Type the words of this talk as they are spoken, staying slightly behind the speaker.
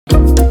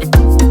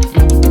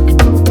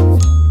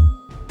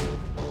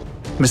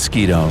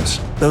Mosquitoes,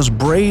 those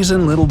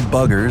brazen little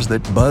buggers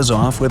that buzz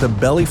off with a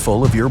belly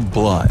full of your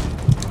blood.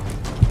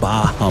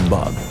 Bah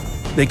humbug.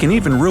 They can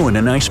even ruin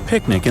a nice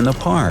picnic in the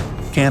park,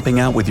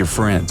 camping out with your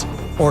friends,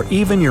 or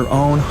even your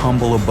own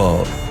humble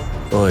abode.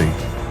 Oy.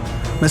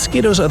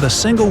 Mosquitoes are the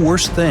single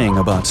worst thing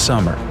about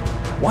summer.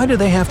 Why do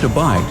they have to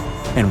bite?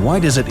 And why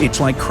does it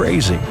itch like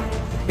crazy?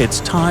 It's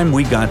time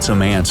we got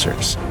some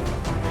answers.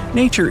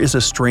 Nature is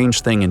a strange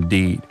thing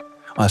indeed.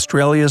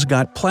 Australia's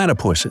got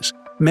platypuses,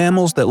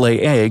 mammals that lay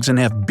eggs and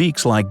have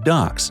beaks like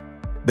ducks.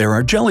 There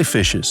are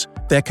jellyfishes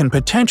that can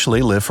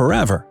potentially live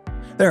forever.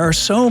 There are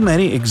so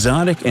many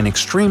exotic and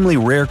extremely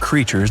rare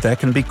creatures that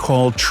can be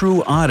called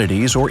true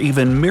oddities or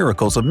even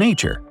miracles of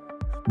nature.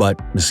 But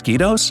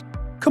mosquitoes?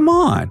 Come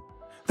on!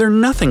 They're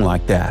nothing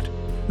like that.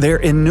 They're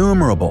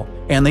innumerable,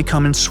 and they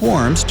come in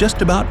swarms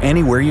just about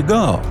anywhere you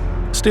go.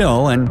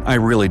 Still, and I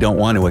really don't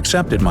want to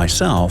accept it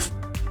myself,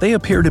 they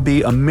appear to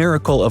be a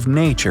miracle of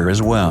nature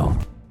as well.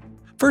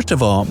 First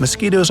of all,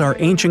 mosquitoes are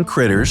ancient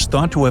critters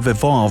thought to have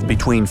evolved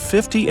between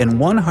 50 and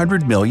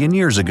 100 million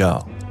years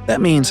ago.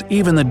 That means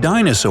even the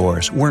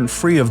dinosaurs weren't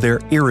free of their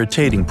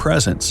irritating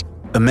presence.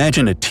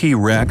 Imagine a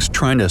T-Rex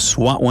trying to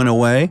swat one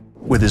away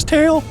with his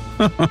tail?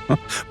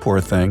 Poor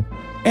thing.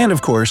 And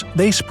of course,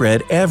 they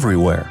spread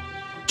everywhere.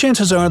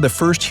 Chances are the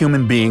first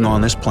human being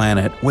on this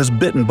planet was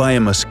bitten by a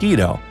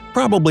mosquito,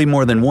 probably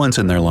more than once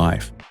in their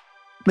life.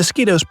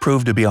 Mosquitoes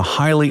prove to be a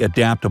highly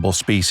adaptable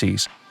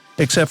species.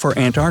 Except for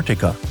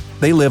Antarctica,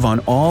 they live on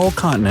all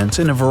continents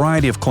in a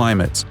variety of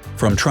climates,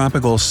 from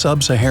tropical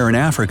sub-Saharan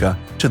Africa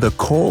to the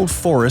cold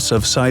forests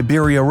of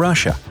Siberia,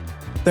 Russia.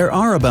 There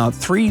are about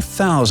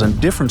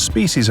 3,000 different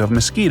species of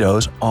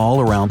mosquitoes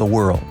all around the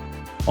world.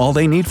 All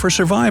they need for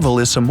survival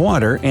is some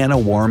water and a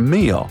warm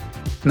meal.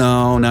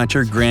 No, not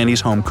your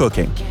granny's home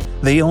cooking.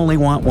 They only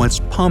want what's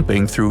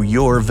pumping through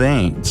your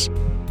veins.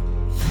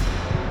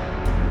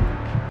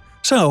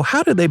 So,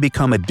 how did they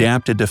become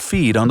adapted to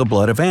feed on the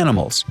blood of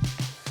animals?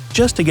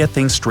 Just to get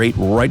things straight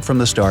right from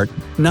the start,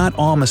 not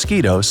all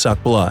mosquitoes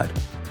suck blood.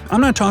 I'm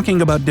not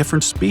talking about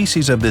different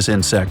species of this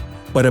insect,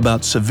 but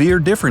about severe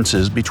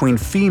differences between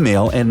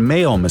female and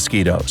male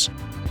mosquitoes.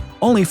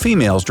 Only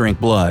females drink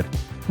blood,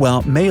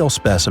 while male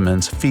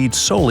specimens feed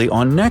solely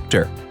on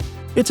nectar.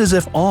 It's as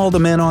if all the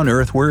men on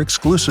Earth were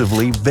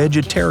exclusively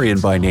vegetarian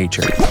by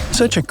nature.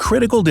 Such a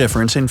critical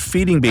difference in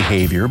feeding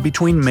behavior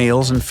between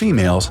males and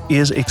females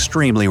is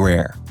extremely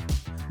rare.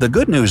 The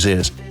good news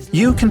is,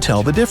 you can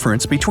tell the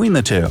difference between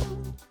the two.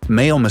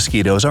 Male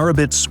mosquitoes are a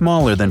bit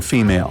smaller than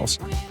females.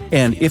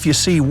 And if you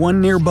see one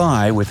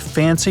nearby with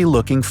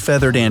fancy-looking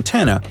feathered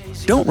antenna,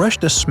 don't rush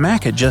to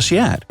smack it just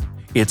yet.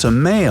 It's a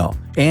male,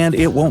 and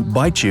it won't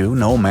bite you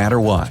no matter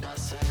what.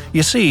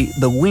 You see,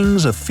 the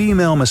wings of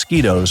female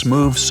mosquitoes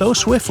move so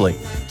swiftly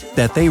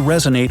that they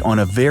resonate on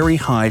a very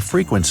high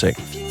frequency,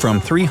 from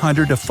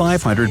 300 to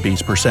 500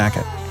 beats per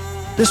second.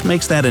 This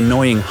makes that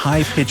annoying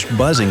high-pitched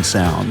buzzing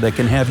sound that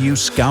can have you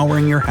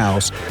scouring your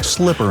house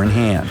slipper in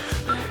hand.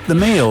 The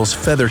male's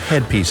feathered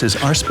headpieces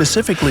are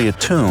specifically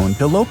attuned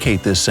to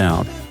locate this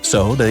sound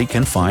so they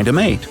can find a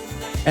mate.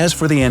 As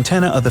for the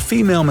antenna of the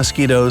female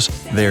mosquitoes,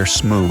 they're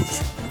smooth.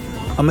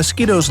 A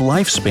mosquito's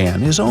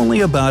lifespan is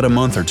only about a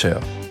month or two.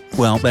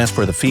 Well, that's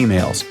for the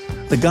females.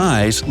 The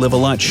guys live a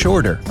lot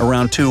shorter,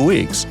 around 2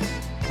 weeks.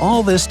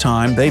 All this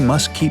time they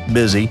must keep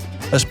busy,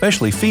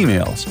 especially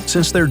females,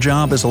 since their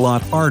job is a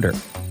lot harder.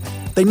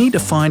 They need to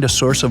find a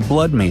source of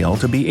blood meal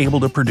to be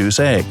able to produce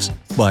eggs,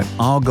 but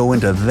I'll go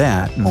into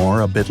that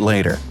more a bit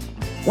later.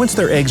 Once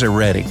their eggs are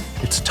ready,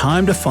 it's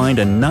time to find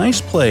a nice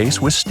place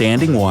with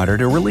standing water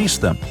to release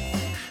them.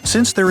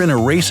 Since they're in a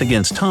race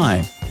against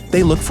time,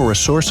 they look for a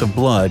source of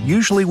blood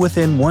usually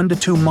within 1 to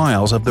 2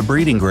 miles of the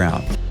breeding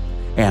ground.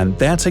 And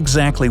that's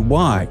exactly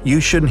why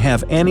you shouldn't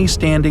have any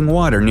standing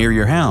water near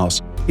your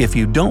house if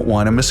you don't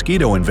want a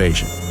mosquito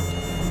invasion.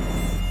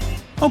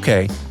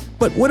 Okay,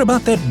 but what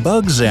about that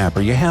bug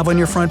zapper you have on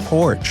your front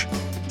porch?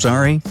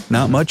 Sorry,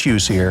 not much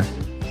use here.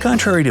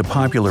 Contrary to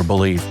popular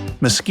belief,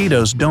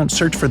 mosquitoes don't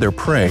search for their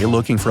prey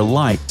looking for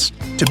lights.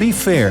 To be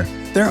fair,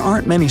 there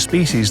aren't many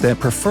species that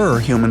prefer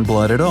human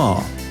blood at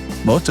all.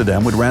 Most of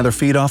them would rather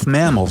feed off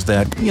mammals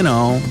that,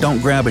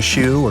 don't grab a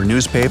shoe or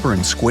newspaper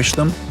and squish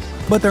them.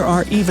 But there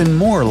are even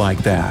more like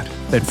that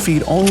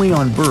feed only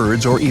on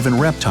birds or even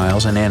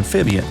reptiles and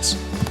amphibians.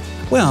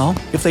 Well,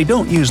 if they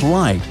don't use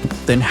light,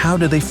 then how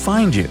do they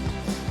find you?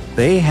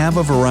 They have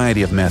a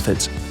variety of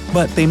methods,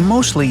 but they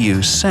mostly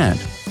use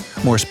scent.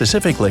 More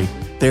specifically,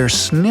 they're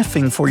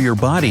sniffing for your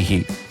body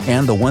heat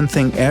and the one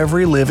thing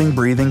every living,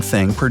 breathing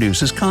thing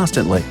produces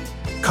constantly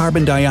 –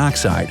 carbon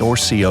dioxide or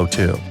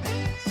CO2.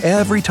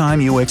 Every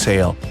time you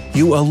exhale,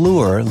 you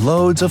allure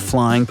loads of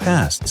flying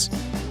pests.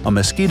 A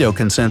mosquito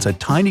can sense a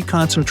tiny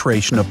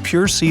concentration of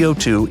pure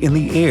CO2 in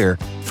the air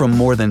from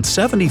more than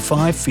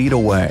 75 feet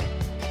away.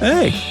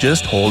 Hey,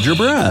 just hold your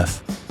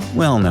breath.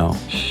 Well, no.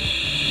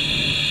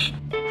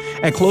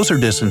 At closer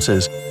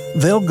distances,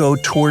 they'll go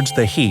towards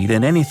the heat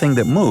and anything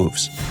that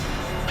moves.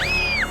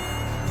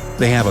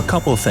 They have a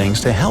couple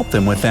things to help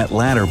them with that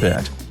latter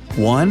bit.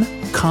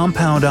 1.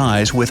 Compound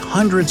eyes with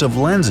hundreds of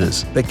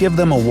lenses that give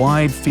them a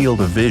wide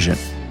field of vision.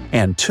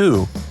 And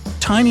 2.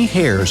 Tiny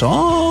hairs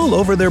all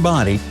over their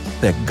body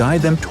that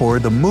guide them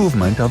toward the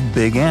movement of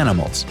big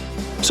animals.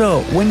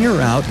 So, when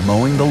you're out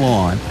mowing the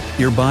lawn,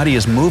 your body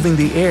is moving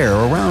the air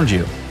around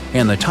you,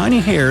 and the tiny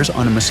hairs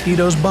on a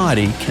mosquito's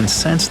body can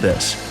sense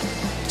this.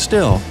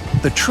 Still,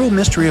 the true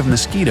mystery of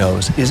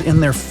mosquitoes is in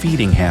their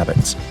feeding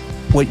habits.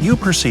 What you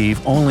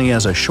perceive only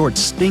as a short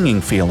stinging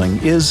feeling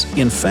is,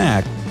 in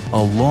fact,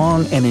 a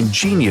long and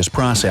ingenious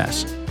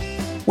process.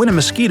 When a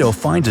mosquito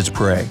finds its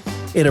prey,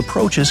 it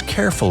approaches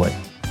carefully.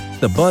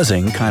 The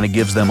buzzing kinda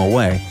gives them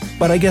away,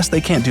 but I guess they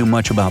can't do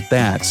much about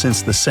that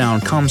since the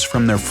sound comes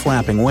from their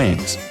flapping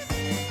wings.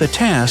 The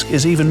task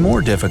is even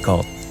more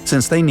difficult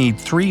since they need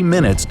 3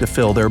 minutes to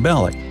fill their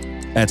belly.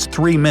 That's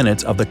 3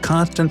 minutes of the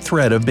constant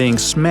threat of being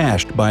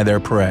smashed by their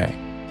prey.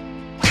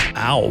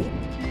 Ow!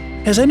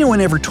 Has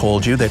anyone ever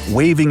told you that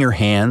waving your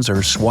hands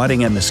or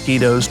swatting at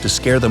mosquitoes to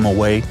scare them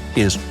away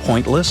is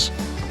pointless?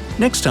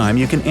 Next time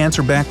you can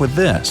answer back with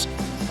this.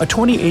 A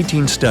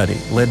 2018 study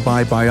led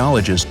by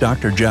biologist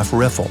Dr. Jeff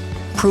Riffle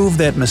proved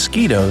that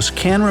mosquitoes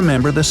can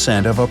remember the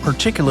scent of a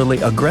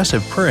particularly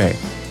aggressive prey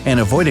and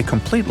avoid it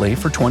completely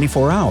for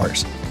 24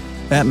 hours.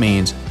 That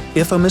means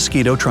if a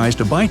mosquito tries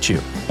to bite you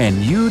and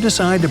you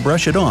decide to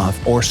brush it off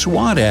or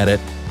swat at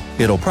it,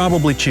 it'll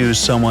probably choose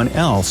someone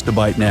else to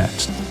bite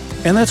next.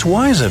 And that's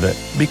wise of it,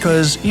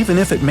 because even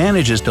if it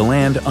manages to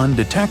land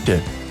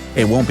undetected,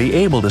 it won't be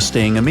able to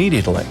sting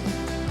immediately.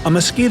 A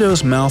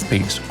mosquito's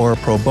mouthpiece, or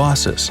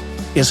proboscis,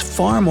 is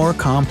far more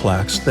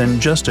complex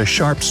than just a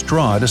sharp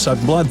straw to suck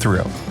blood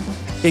through.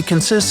 It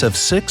consists of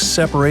 6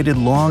 separated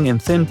long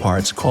and thin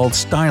parts called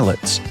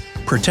stylets,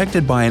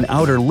 protected by an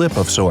outer lip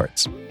of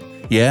sorts.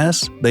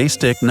 Yes, they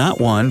stick not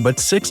 1 but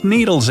 6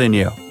 needles in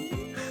you.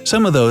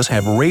 Some of those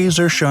have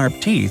razor-sharp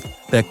teeth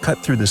that cut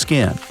through the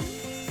skin.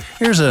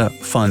 Here's a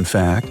fun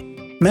fact.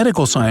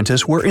 Medical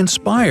scientists were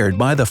inspired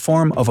by the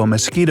form of a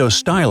mosquito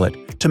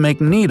stylet to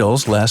make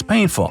needles less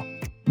painful.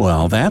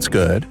 Well, that's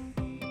good.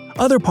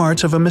 Other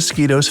parts of a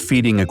mosquito's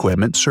feeding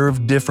equipment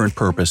serve different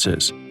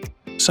purposes.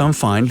 Some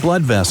find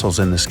blood vessels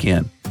in the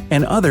skin,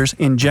 and others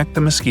inject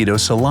the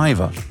mosquito's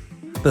saliva.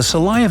 The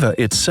saliva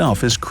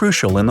itself is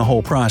crucial in the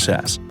whole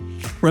process.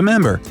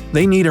 Remember,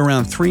 they need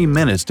around 3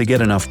 minutes to get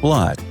enough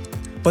blood.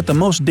 But the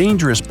most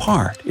dangerous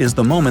part is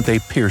the moment they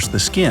pierce the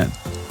skin,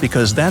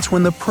 because that's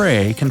when the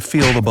prey can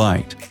feel the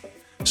bite.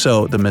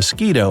 So the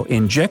mosquito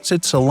injects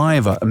its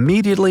saliva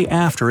immediately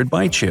after it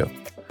bites you.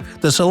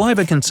 The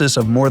saliva consists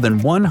of more than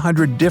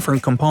 100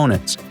 different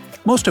components,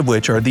 most of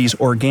which are these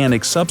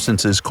organic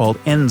substances called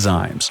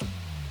enzymes.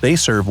 They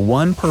serve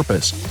one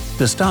purpose: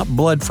 to stop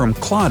blood from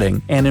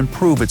clotting and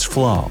improve its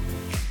flow.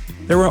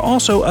 There are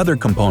also other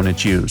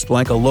components used,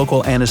 like a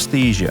local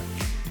anesthesia.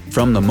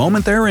 From the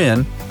moment they're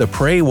in, the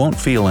prey won't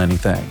feel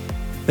anything.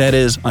 That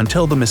is,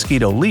 until the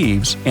mosquito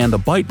leaves and the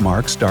bite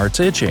mark starts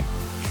itching.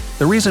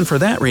 The reason for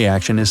that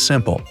reaction is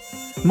simple.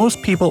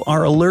 Most people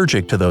are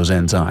allergic to those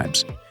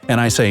enzymes. And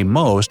I say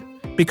most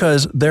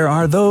because there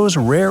are those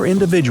rare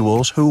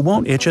individuals who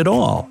won't itch at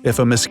all if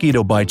a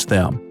mosquito bites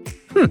them.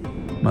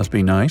 Must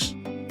be nice.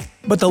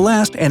 But the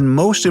last and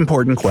most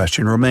important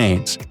question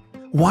remains.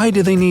 Why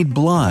do they need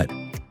blood?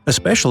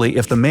 Especially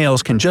if the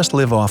males can just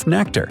live off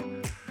nectar.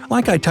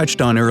 Like I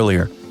touched on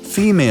earlier,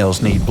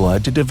 females need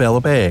blood to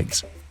develop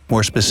eggs.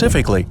 More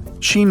specifically,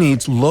 she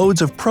needs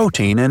loads of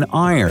protein and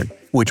iron,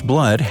 which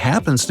blood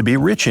happens to be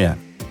rich in.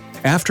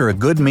 After a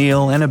good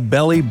meal and a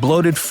belly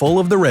bloated full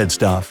of the red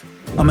stuff,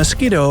 a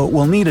mosquito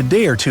will need a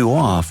day or 2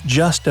 off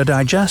just to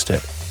digest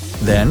it.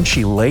 Then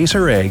she lays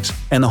her eggs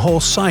and the whole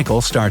cycle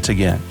starts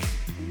again.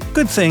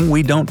 Good thing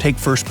we don't take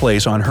first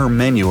place on her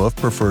menu of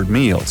preferred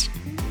meals.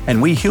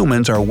 And we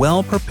humans are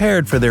well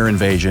prepared for their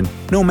invasion,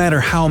 no matter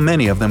how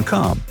many of them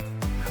come.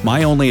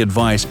 My only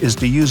advice is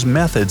to use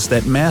methods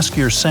that mask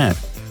your scent,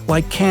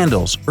 like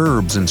candles,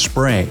 herbs, and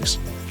sprays.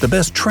 The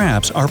best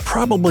traps are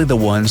probably the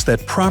ones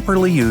that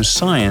properly use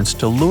science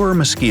to lure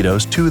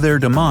mosquitoes to their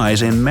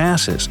demise in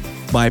masses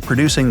by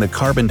producing the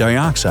carbon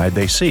dioxide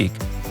they seek.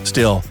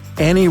 Still,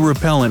 any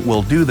repellent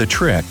will do the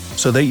trick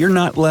so that you're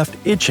not left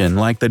itching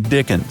like the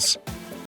dickens.